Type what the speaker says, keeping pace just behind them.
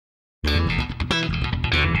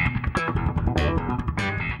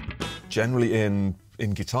Generally in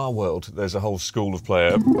guitar world, there's a whole school of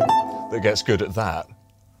player that gets good at that.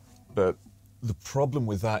 But the problem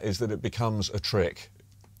with that is that it becomes a trick.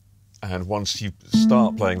 And once you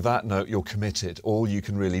start playing that note, you're committed. All you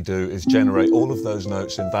can really do is generate all of those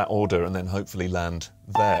notes in that order and then hopefully land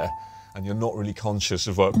there. And you're not really conscious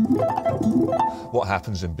of what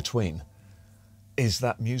happens in between. Is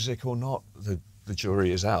that music or not? The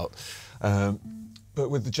jury is out. But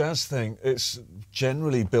with the jazz thing, it's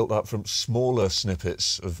generally built up from smaller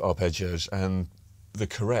snippets of arpeggios, and the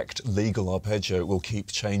correct legal arpeggio will keep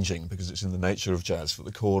changing because it's in the nature of jazz for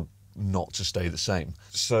the chord not to stay the same.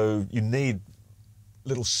 So you need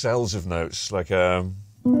little cells of notes, like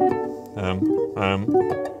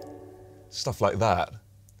stuff like that.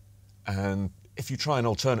 And if you try and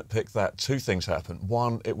alternate pick that, two things happen.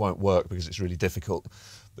 One, it won't work because it's really difficult.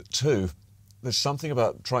 But two, there's something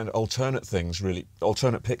about trying to alternate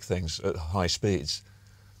pick things at high speeds,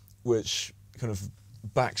 which kind of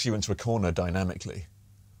backs you into a corner dynamically.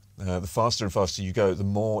 The faster and faster you go, the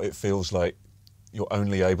more it feels like you're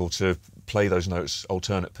only able to play those notes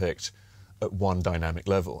alternate picked at one dynamic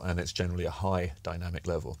level, and it's generally a high dynamic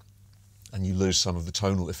level, and you lose some of the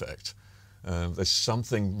tonal effect. There's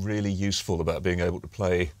something really useful about being able to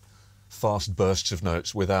play fast bursts of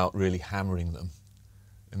notes without really hammering them.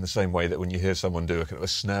 In the same way that when you hear someone do a kind of a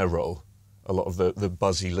snare roll, a lot of the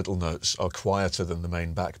buzzy little notes are quieter than the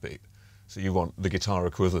main backbeat. So you want the guitar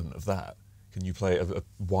equivalent of that. Can you play a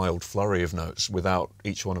wild flurry of notes without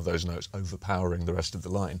each one of those notes overpowering the rest of the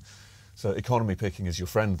line? So economy picking is your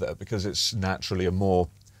friend there because it's naturally a more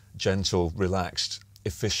gentle, relaxed,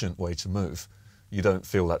 efficient way to move. You don't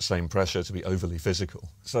feel that same pressure to be overly physical.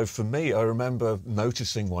 So for me, I remember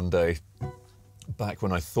noticing one day, back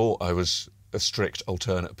when I thought I was a strict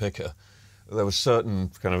alternate picker, there was certain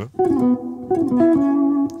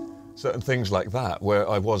things like that where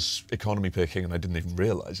I was economy picking and I didn't even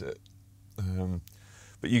realise it.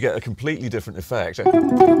 But you get a completely different effect. Like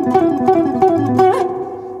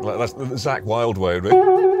that's the Zakk Wylde way of it.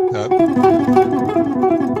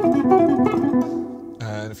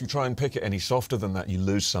 And if you try and pick it any softer than that, you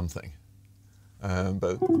lose something.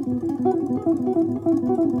 But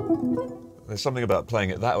there's something about playing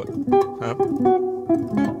it that way.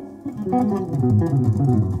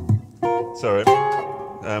 Sorry.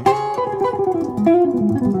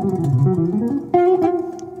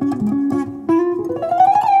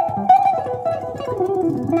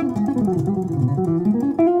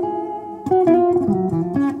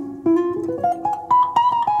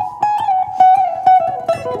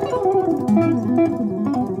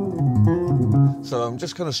 So I'm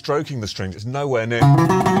just kind of stroking the strings. It's nowhere near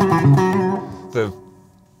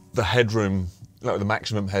the headroom, like the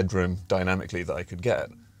maximum headroom dynamically that I could get.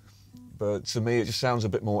 But to me, it just sounds a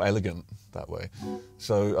bit more elegant that way.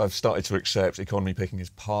 So I've started to accept economy picking as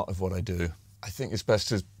part of what I do. I think it's best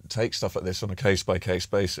to take stuff like this on a case-by-case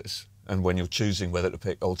basis. And when you're choosing whether to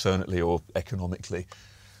pick alternately or economically,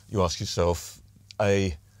 you ask yourself,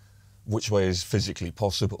 A, which way is physically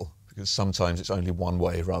possible? Because sometimes it's only one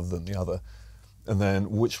way rather than the other. And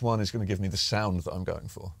then which one is going to give me the sound that I'm going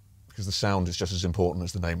for? Because the sound is just as important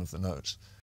as the name of the notes.